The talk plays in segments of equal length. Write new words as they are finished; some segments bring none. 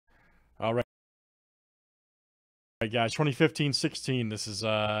All right, guys, 2015-16. This is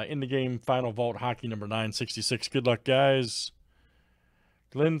in the game Final Vault Hockey number 966. Good luck, guys.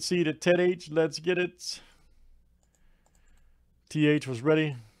 Glenn C to Ted H. Let's get it. TH was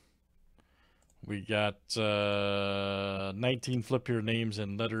ready. We got 19 flip here names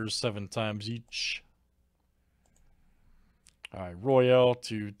and letters 7 times each. All right, Royale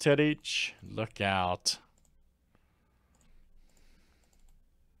to Ted H. Look out.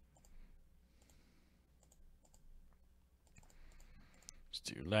 Let's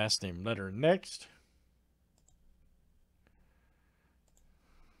do last name letter next.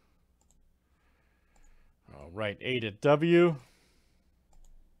 All right, A to W.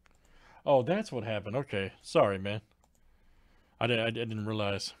 Oh, that's what happened. Okay, sorry, man. I didn't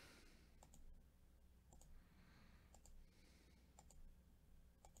realize.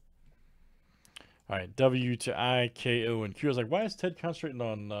 All right, W to I, K, O, and Q. I was like, why is Ted concentrating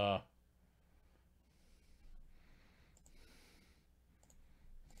on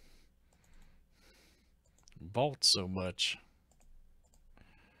Vault so much?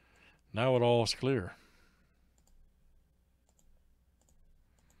 Now it all is clear.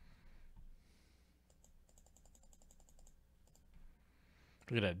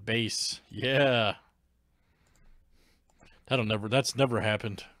 Look at that base. Yeah. That's never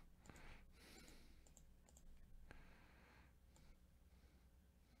happened.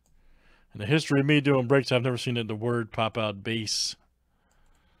 In the history of me doing breaks, I've never seen the word pop out base.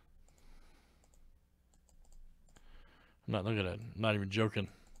 Look at that. I'm not even joking.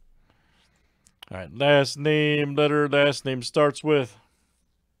 All right, last name, letter, last name starts with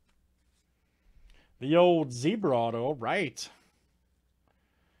the old Zebra Auto. All right.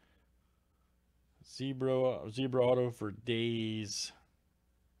 Zebra Auto for days.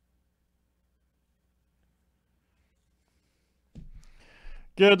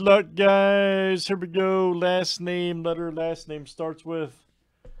 Good luck, guys. Here we go. Last name, letter, last name starts with.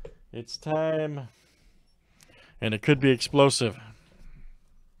 It's time. And it could be explosive.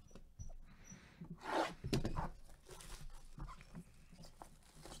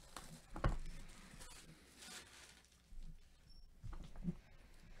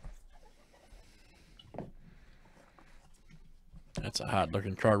 That's a hot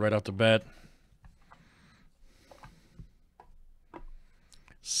looking card right off the bat.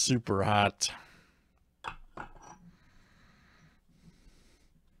 Super hot.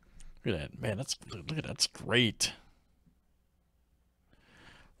 Look at that, man. Look at that. That's great.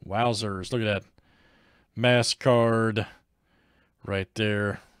 Wowzers! Look at that mask card right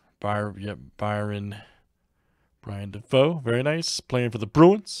there. Brian Defoe. Very nice. Playing for the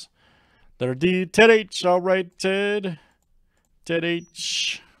Bruins. Letter D. Ted H. All right, Ted. Ted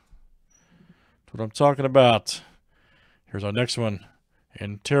H. That's what I'm talking about. Here's our next one.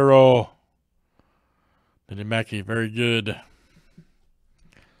 Antero. Lenny Mackey. Very good.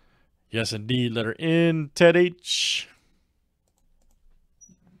 Yes, indeed. Letter N. Ted H.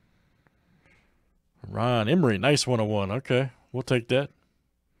 Ron Emery. Nice 101. Okay, we'll take that.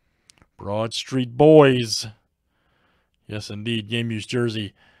 Broad Street Boys. Yes, indeed. Game used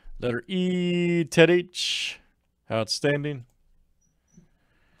jersey. Letter E. Ted H. Outstanding.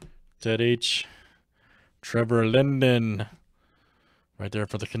 Ted H. Trevor Linden. Right there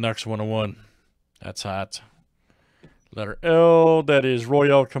for the Canucks 101. That's hot. Letter L. That is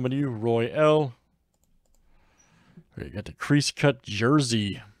Royale coming to you. Roy L. You got the crease cut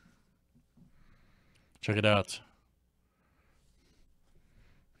jersey. Check it out.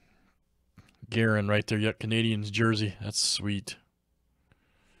 Guerin right there. Yep, Canadians jersey. That's sweet.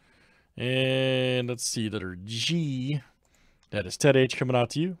 And let's see, letter G. That is Ted H coming out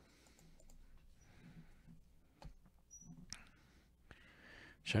to you.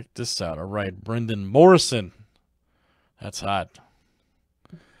 Check this out. All right, Brendan Morrison. That's hot.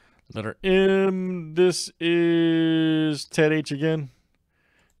 Letter M. This is Ted H again.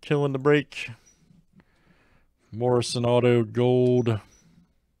 Killing the break. Morrison Auto Gold. There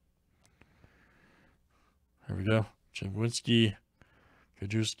we go. Chegwinski,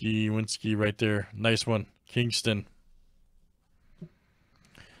 Kajewski, Winsky right there. Nice one. Kingston.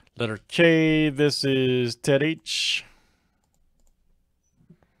 Letter K. This is Ted H.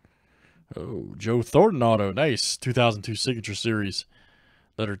 Oh, Joe Thornton Auto. Nice. 2002 Signature Series.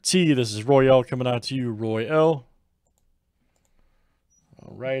 Letter T. This is Royale coming out to you. Roy L.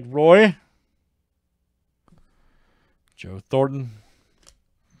 All right, Roy. Joe Thornton.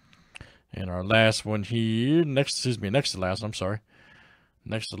 And our last one here. Next to last. I'm sorry.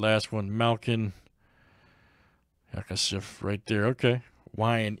 Next to last one. Malkin. Yakasif right there. Okay.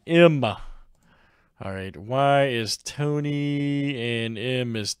 Y and M. All right, Y is Tony and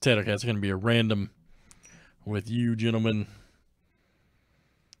M is Ted. Okay, that's going to be a random with you, gentlemen.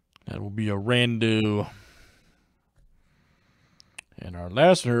 That will be a rando. And our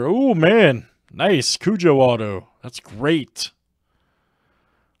last one here, oh man, nice Cujo auto. That's great.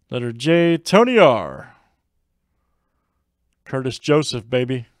 Letter J, Tony R. Curtis Joseph,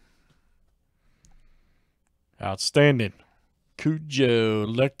 baby. Outstanding. Cujo,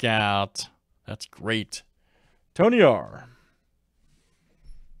 look out. That's great. Tony R.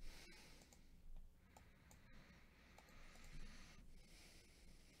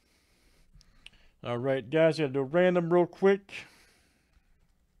 All right, guys, got to do a random real quick.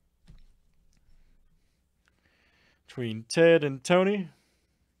 Between Ted and Tony.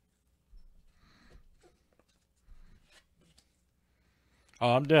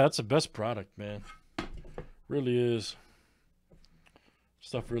 Oh, that's the best product, man. Really is.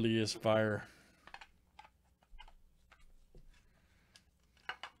 Stuff really is fire.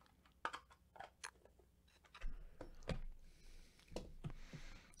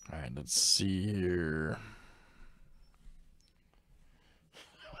 All right, let's see here.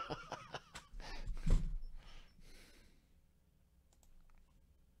 All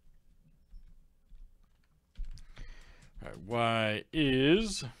right, Y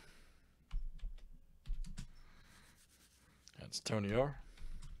is... That's Tony R.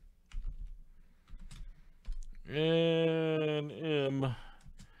 And M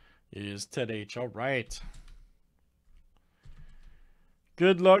is Ted H. All right.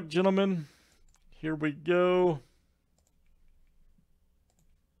 Good luck, gentlemen. Here we go.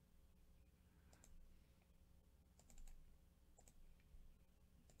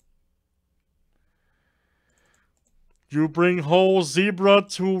 You bring whole zebra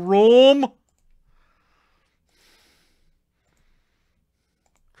to Rome?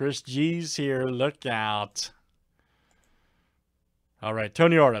 Chris G's here. Look out. All right,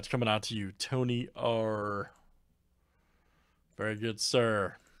 Tony R. That's coming out to you. Tony R. Very good,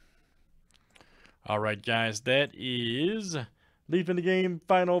 sir. All right, guys. That is Leaving the Game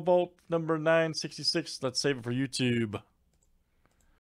Final Vault number 966. Let's save it for YouTube.